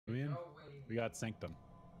We got Sanctum.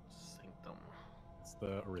 Sanctum. It's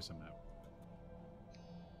the Orisa map.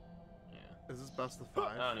 Yeah. Is this best of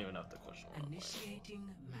 5? I don't even have to question. Initiating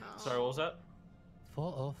match. Sorry, what was that?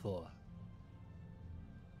 404.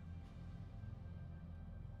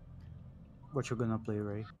 What you gonna play,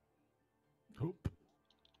 Ray? Hoop.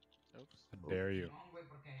 Oops. I dare you.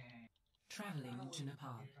 Traveling to Nepal.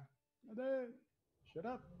 Shut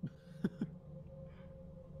up.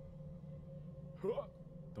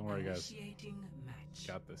 Don't worry, guys. Initiating match.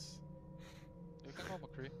 Got this. You can call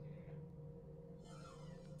McCree.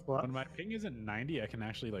 What? When my ping isn't 90, I can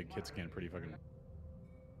actually like hit scan pretty fucking.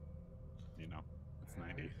 You know, it's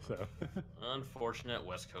 90, so. Unfortunate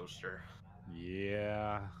West Coaster.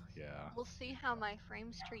 Yeah. We'll see how my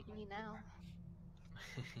frames treat me now.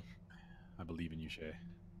 I believe in you, Shay.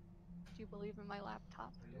 Do you believe in my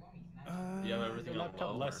laptop? You have everything the on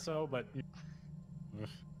laptop low, less or- so, but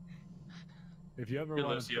if you ever Here,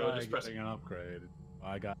 want Lucio, to try just press- getting an upgrade,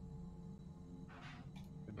 I got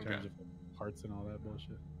in Okay. terms of parts and all that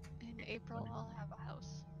bullshit. In April, I'll have a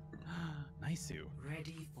house. Nice you.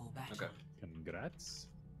 Ready for battle. Okay. Congrats.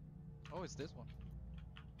 Oh, it's this one.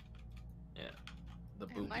 Yeah. The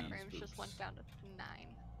And my boobies, frames just went down to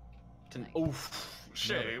 9. Oof.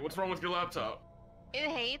 Shay, what's wrong with your laptop? It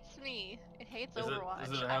hates me. It hates Overwatch.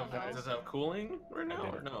 Does it I don't know. have cooling right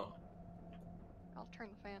now or no? I'll turn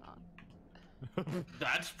the fan on.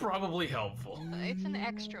 That's probably helpful. It's an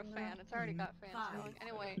extra fan. It's already got fans going.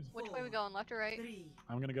 Anyway, which way we going? Left or right? 3,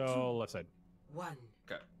 I'm gonna go left side. 1.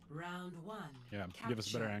 Okay. Round 1. Yeah, give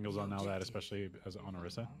us better angles on now that, especially as on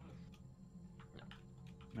Orisa.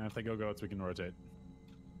 And if they go goats, we can rotate.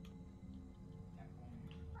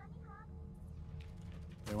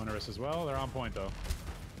 They want Orisa as well. They're on point though.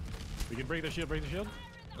 We can break the shield. Break the shield.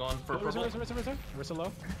 Going for purple. Orisa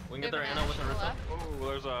low. We can get their Ana with the Orisa. Oh,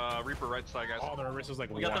 there's a Reaper right side, guys. Oh, their Orisa's like.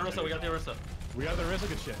 We got the Orisa. We got the Orisa. We got the Orisa.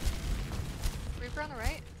 Good shit. Reaper on the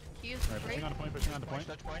right. He is Alright, right. pushing on the point. Pushing on the point.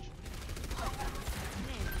 Touch point.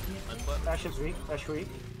 Nice flip. Dash is weak. Dash weak.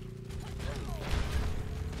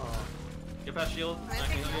 Get past shield. I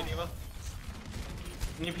can heal you, Neva.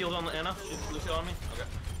 Can you peel on the Ana? She's Lucio on me. Okay.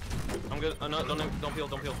 I'm good. No, don't peel.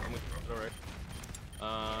 Don't peel. I'm with you.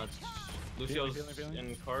 Alright. Lucio's Feeling.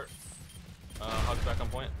 in cart. Hog's back on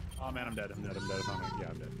point. Oh man, I'm dead. I'm dead. It's on me. Yeah,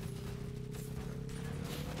 I'm dead.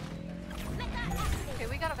 Okay,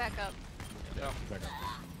 we gotta back up. Yeah. Back up.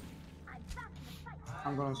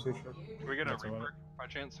 I'm gonna switch up. We get a That's all Reaper by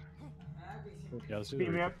chance? Yeah, let's do Speed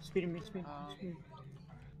the me Reaper. up. Speed me. Speed. Speed.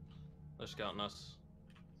 They're scouting us.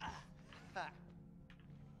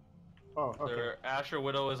 Oh, okay. Their Asher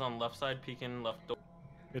Widow is on left side, peeking left door.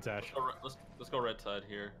 It's Ash. Let's go red side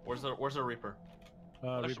here. Where's the Reaper?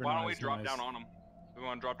 Reaper, Why don't we nice, drop nice. down on him? We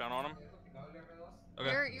want to drop down on him?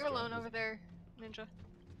 Okay. You're alone over there, Ninja.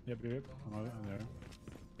 Yep. I'm there.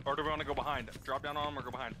 Or do we want to go behind? Drop down on him or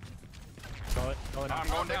go behind? Call it. I'm Oh,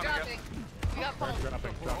 going they're down, I guess. dropping. We got pulled.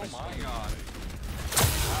 Dropping. Oh my god.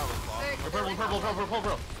 That was awesome.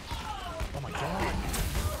 Purple. Oh my god.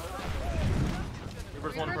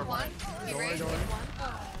 Reaper's one Reaper's purple. one. He raised with one.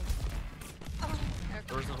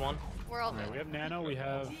 Versus one. We're all Alright, dead. we have Nano. We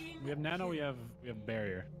have Nano. We have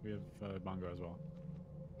Barrier. We have Bongo as well.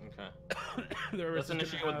 Okay. Let's Let's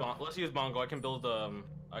initiate with Bongo. Let's use Bongo. I can build.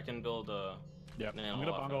 Yeah, Nano I'm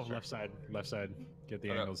gonna off Bongo faster. left side. Get the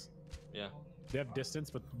Okay. angles. Yeah. They have distance,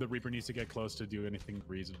 but the Reaper needs to get close to do anything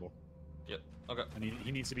reasonable. Yep. Okay. And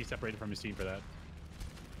he needs to be separated from his team for that.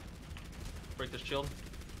 Break this shield.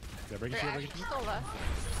 Yeah, break They're shield, actually break shield. still left.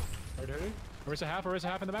 Orisa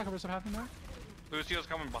half in the back, Orisa half in the back. Lucio's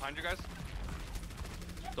coming behind you guys.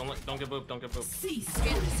 Don't get booped. Don't get booped. Cease. Still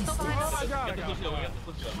behind us. Oh my god, Get the Lucio. We got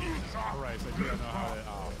the Lucio. Christ, I do not know how to.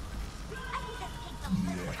 Oh.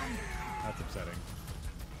 That's upsetting.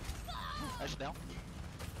 Ash down.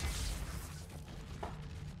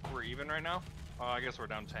 We're even right now? I guess we're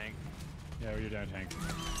down tank. Yeah, you're down tank.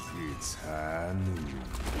 It's Hanu.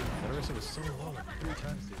 That Orisa was so low like 3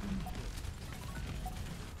 times, dude.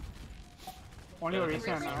 Only Yeah, Orisa and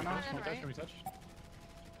Reaper's Ana. one Can we and touch? right. Can we touch?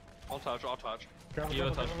 I'll touch. Give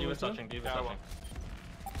a touch. Give a touching. Give a Yeah, I will. touching.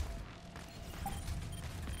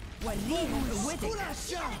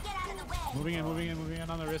 Moving in on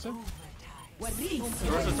the Orisa.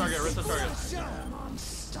 Orisa target. Nerf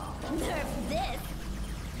this.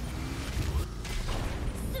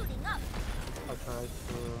 Suiting up. I'll try to.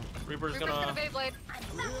 Reaper's Reaper's gonna. gonna Beyblade.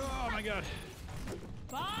 Oh my god.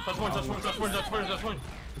 Touch point.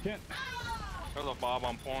 We can't. There's a Bob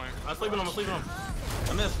on point. I'm sleeping him.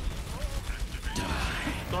 I missed.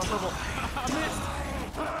 Throw him purple.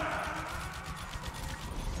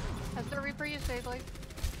 Has the Reaper used Beyblade?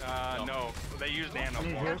 No. They used nano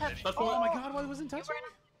Any for hits? it. That's Oh cool. my god, why wasn't touching?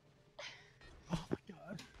 Oh my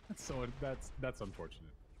god. That's unfortunate.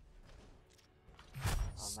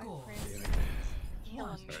 Score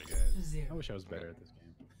Killing me. Sorry guys. 0. I wish I was better at this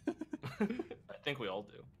game. I think we all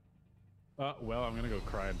do. Well, I'm gonna go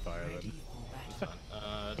cry and fire Ready then. for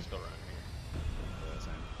battle. Just go around here.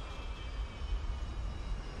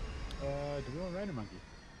 Do we want Rider Monkey?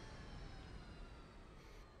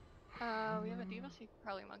 We have a diva, so you could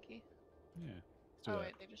probably monkey. Yeah. Let's do Oh that.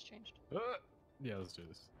 wait, they just changed. Yeah, let's do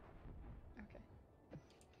this. Okay.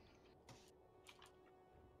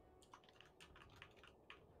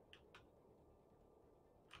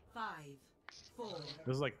 Five, 4,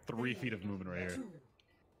 This is like 3 feet of movement right here. 2,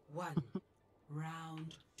 1.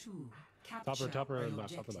 Round 2. Top or left, top or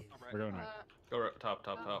left. Right. We're going right. Go top.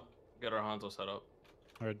 Get our Hanzo set up.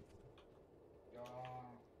 Alright.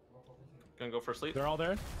 Gonna go for sleep. They're all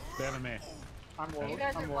there? They have a May. I'm You walled.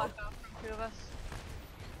 guys are I'm walled. blocked off from 2 of us.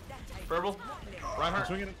 Verbal. I'm Reinhardt.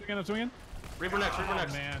 swinging. Reaper next. Oh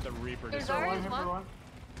man, the Reaper There's just... our- One Zarya's hit for one. one.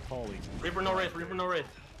 Holy... Reaper no wraith. Reaper no wraith.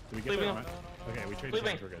 Did we get Sleeping there? on- Okay, we traded Sleeping.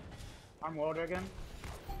 hands, we're good. I'm walled again.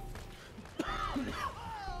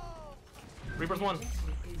 Reaper's one.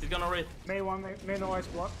 He's got no wraith. May one, may no ice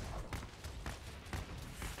block.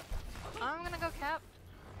 I'm gonna go cap.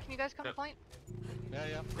 Can you guys come to Yep. point?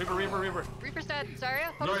 Yeah. Reaper. Reaper's dead.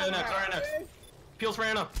 Zarya, focus Zarya on next. Zarya. Zarya next. Peels for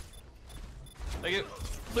Anna. Thank you.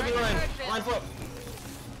 Sleeping Right, Ryan. right, Ryan flip.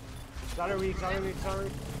 Zarya weak. Zarya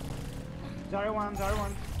 1.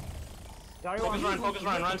 Focus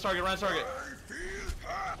Ryan. Ryan's target.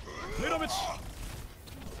 Lidovic!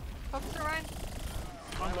 Focus on Ryan.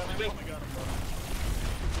 Sleeping.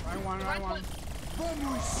 Ryan 1. Ryan's one. I'm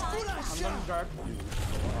gonna guard. Oh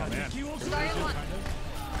man. Zarya's one.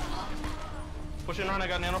 Push in Ryan. I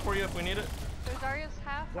got nano for you if we need it. There's Zarya's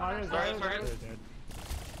half. Zarya's Zarya's target.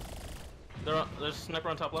 Dead. There's a sniper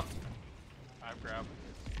on top left. I've grabbed.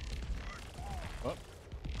 Oh,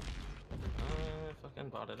 Fucking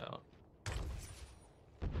bought it out.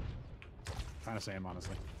 kind of same,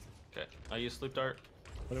 honestly. Okay. I use sleep dart.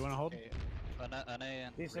 What do you want to hold? Okay. Ana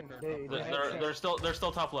and Decent. Reaper. They're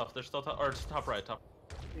still top left. They're still top, or it's top right. Top.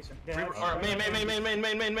 Decent. They Reaper, have- or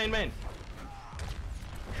main.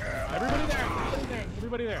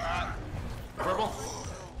 Everybody there! Purple.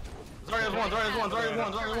 Zarya's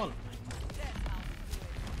one.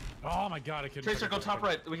 Oh my god, I couldn't... Tracer, go top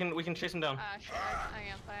right. We can chase him down. Shit, I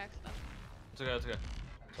am by accident. It's okay.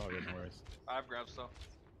 It's all good, no worries. I've grabbed stuff.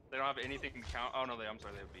 They don't have anything to count. Oh no, I'm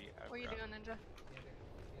sorry, they have B. I've What are you grabbed. doing, Ninja?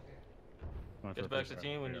 Going for Get the back first to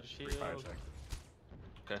team, we shot. need Yeah, shield. fire check.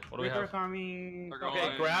 Okay, what do we Reaper have? coming. They're going.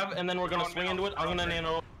 Okay, grab, and then we're gonna Going swing down. into it. I'm gonna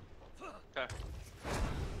nano. Okay.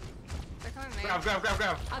 They're coming main.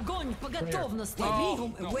 Grab. Огонь по готовности.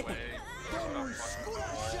 Oh, no way.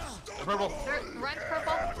 Purple. Ryan's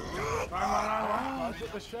purple. Ryan 1.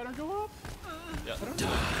 Did the shatter go up? Yeah.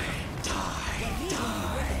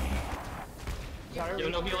 Zarya You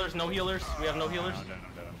have no healers. We have no healers. I'm dead.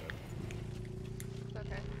 It's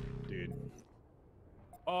okay. Dude.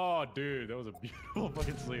 Oh, dude, that was a beautiful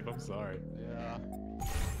fucking sleep. I'm sorry. Yeah.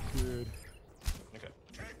 Dude. Okay.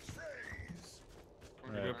 We're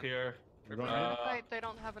Alright. gonna go up here. We're going They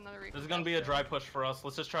don't have another Reaper. This is gonna be a dry push for us.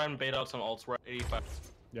 Let's just try and bait out some ults. We're at 85.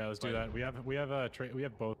 Yeah, let's do that. We have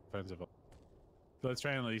both offensive. So let's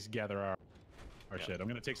try and at least gather our Yeah. shit. I'm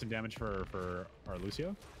gonna take some damage for our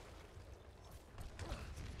Lucio.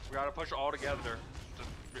 We gotta push all together.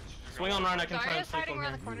 Just Swing on Ryan. I can try and Zarya's sleep hiding on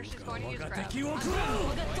around the here. corner. She's going to use grab. Огонь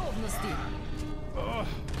по готовности. Oh,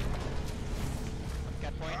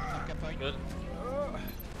 Cat point. Good.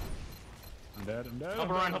 I'm dead. Help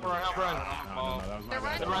Ryan. No, no, that was my They're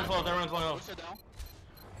bad. running. Everyone's low. Lucio down.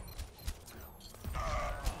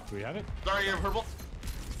 Do we have it? Sorry, you're purple.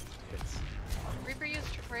 It's... Reaper used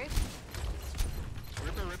Wraith.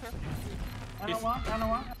 Reaper. I don't want.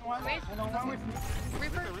 Wait. with me.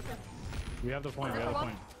 Reaper. We have the point. We have the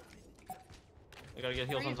point. We gotta get Are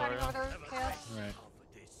heals you on fighting Zarya. over there, Chaos? All right.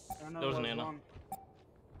 There was an Ana. All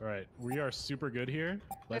right. We are super good here.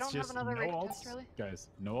 They Let's don't have just another no raid ults, test, really? guys.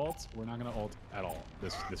 No ults. We're not gonna ult at all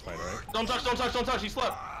this fight. All right. Don't touch. He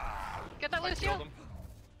slept. Get that I Lucio. killed him.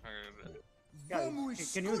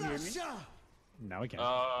 Guys, can you hear me? Now we can.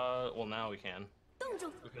 Well now we can.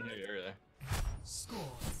 We can hear you there. Score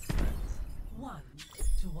 1-1.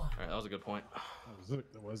 Alright, that was a good point.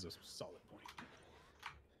 That was a solid point.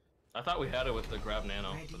 I thought we had it with the grab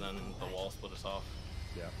nano, but then the wall split us off.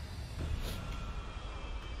 Yeah.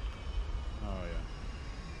 Oh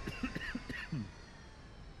yeah.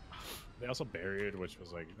 They also buried, which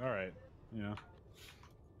was like, all right, you know.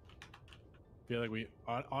 Feel like we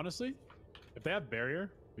honestly, if they have barrier,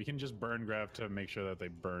 We can just burn Grav to make sure that they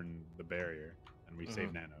burn the barrier, and we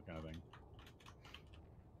save Nano, kind of thing.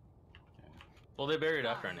 Well, they buried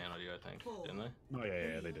after I nanoed you, I think, didn't they? Oh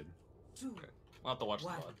yeah, they did. Okay. I'll have to watch the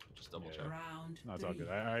VOD. Just double check. No, it's all good.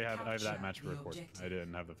 I have that match recorded. I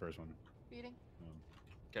didn't have the first one. Beating.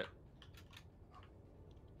 Okay.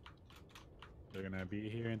 They're gonna be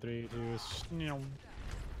here in 3, 2,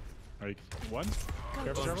 Are you 1? Careful,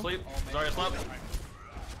 Go to careful. sleep. Sorry, slap.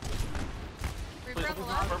 Reaper on the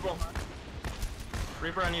left. Purple.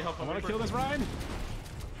 Reaper, I need help. I wanna kill this Ryan!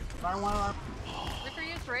 Ryan, one. Reaper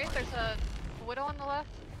used Wraith. There's a Widow on the left.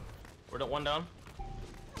 We're at 1 down.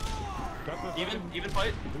 Got the Even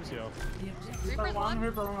fight. Lucio. Reaper's one.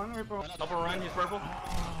 Reaper one. Help him Ryan, he's purple.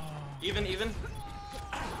 Even.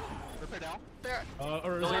 Ripper down. There.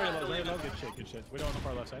 Or Don't leave it, Zarya, don't leave it. good shit. We don't on the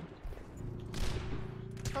far left side.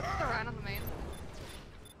 Focus the Ryan on the main.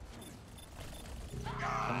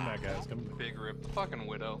 Coming back, guys. Come. Big rip. The fucking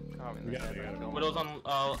Widow. We got it. Widow's on,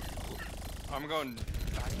 I'm going.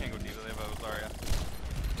 I can't go deep with it, but sorry.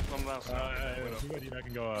 I'm not. If you go deep, I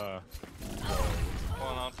can go,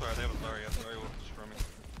 Oh no, I'm sorry. They have a Zarya. Zarya will destroy me.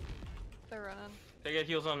 They're running. they get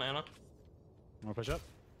heals on Anna. Wanna push up?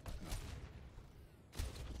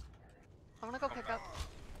 I'm gonna go pick up.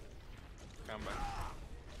 Come back.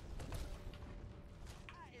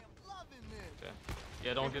 Okay.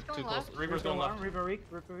 Yeah, don't Reaper's get too going close. left. Reaper's going left. Reaper weak.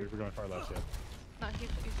 Reaper weak. We're going far left, yeah. No, he's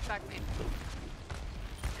back main.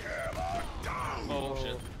 Oh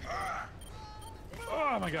shit.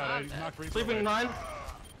 Oh my god, I knocked Reaper Sleeping away. 9.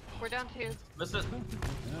 We're down 2. Missed it.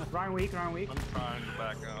 Ryan weak. Ryan weak. I'm trying to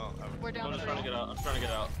back out. We're down I'm just 3. trying to get out. I'm trying to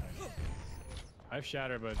get out. I have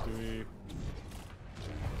Shatter, but do we...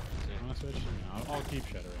 Wanna switch? Yeah, I'll keep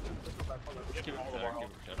Shatter right now. Keep it better, keep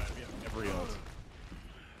it better. We have every ult.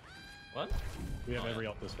 What? We have every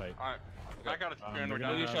ult this fight. Alright. I got a they're We'll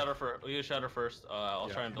gonna- use Shatter first. We'll use Shatter first. I'll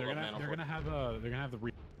Yeah, try and build up Nano they're for gonna have the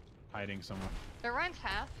Reaper hiding somewhere. Their Ryan's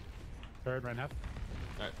half. Third, right half.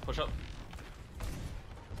 Alright, push up.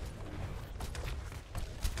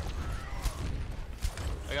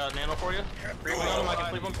 I got a Nano for you. Bring him, I can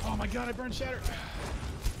sleep him. Oh my god, I burned Shatter!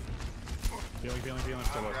 Feeling,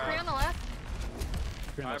 still low. 3 on the left.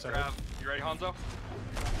 Feeling I left have side. grab. You ready, Hanzo?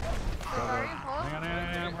 Sorry, Hang hold on,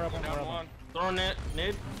 hang on, we're up, Down we're up. one. Throwing it.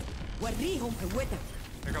 Nade. وريهم قوتك.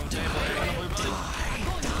 Here comes Nate. огонь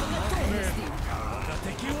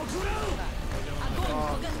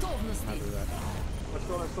по готовности. Let's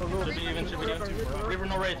go. Let's go. Should be even, should be even. Reaper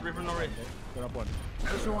no wraith, Reaper no wraith. They're up one.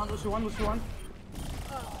 Lucio one.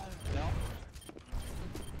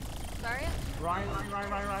 Sorry. Ryan.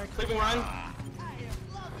 Sleeping Ryan.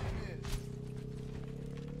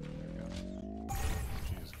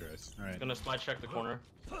 Jesus Christ. Alright. Gonna slide check the corner.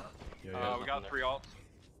 Yeah, We got 3 ults.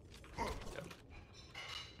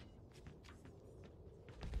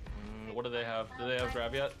 What do they have? Do they have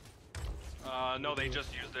grab yet? No, they just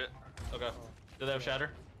used it. Okay. Do they have shatter?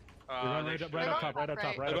 We're going They right should- up top, right up top,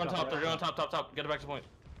 Right. right They're up going top. top. They're going top. Get it back to point.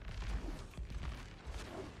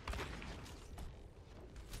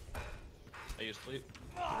 Are you asleep?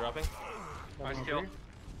 You dropping? Nice kill.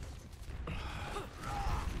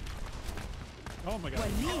 Oh my god.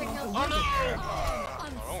 Oh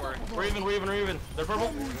no! Don't worry. We're even. They're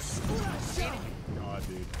purple. God,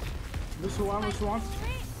 dude. Lucio one.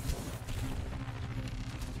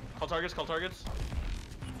 Call targets.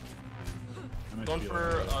 I'm Going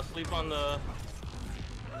for sleep on the.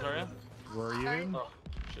 Zarya. We're even. Oh,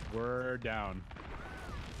 shit. We're down.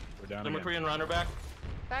 We're down Number again. 3 and Reiner back.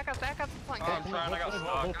 Back up. Point. Oh, I'm trying. I got Hold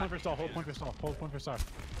stuck. point for stall.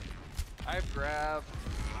 I have grab.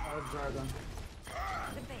 Dragon.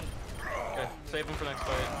 Okay, save him for next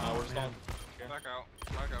fight. We're stalling. Back out.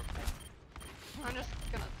 I'm just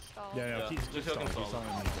gonna stall. Yeah, keep just stalling, keep keep stalling. stalling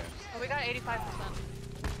when you can. Oh, we got 85%.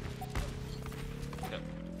 Okay.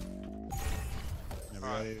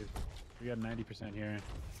 Everybody, we got 90% here.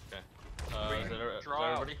 Okay. We Is that draw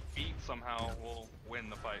out everybody? feet somehow. We'll win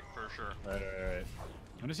the fight for sure. Right.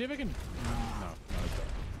 I'm gonna see if I can. No, it's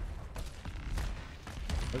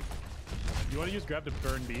done. You want to use grab to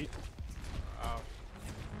burn beat?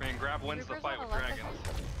 Man, grab wins the Reaper's fight on with the left, I dragons.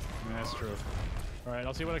 Yeah, that's true. All right,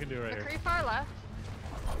 I'll see what I can do right The here. 3 far left.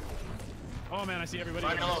 Oh man, I see everybody.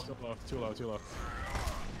 Right, no. Too low.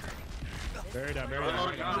 Very down.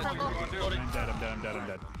 Reloading. I'm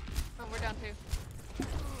dead. Oh, we're down 2.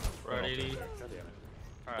 We're at 80. God damn it.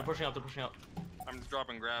 They're pushing out. I'm just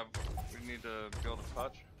dropping grab. We need to build a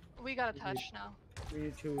touch. We got a touch now.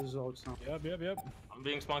 We choose ults now. Yep. I'm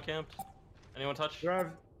being spawn camped. Anyone touch?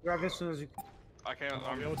 Grab as soon as you. I can't. I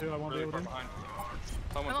won't be able to. I won't be really able far to. behind.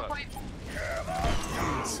 I'm Someone on touch. point.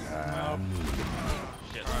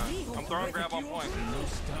 shit. I'm throwing grab on point.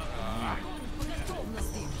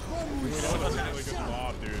 Готовности. Dude, that was a really good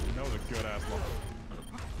lob, dude. That was a good ass lob.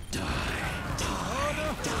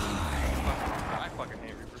 I fucking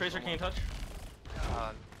hate Reaper. Tracer, can you touch?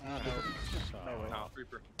 No,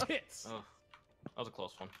 Reaper. Tits. Oh, that was a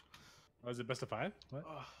close one. Was it best of 5? What?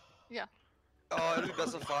 Yeah. Oh, it'll be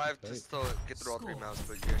best of 5 just to get through all 3 maps,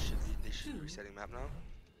 but you guys should be resetting map now.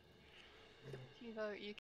 Tivo, you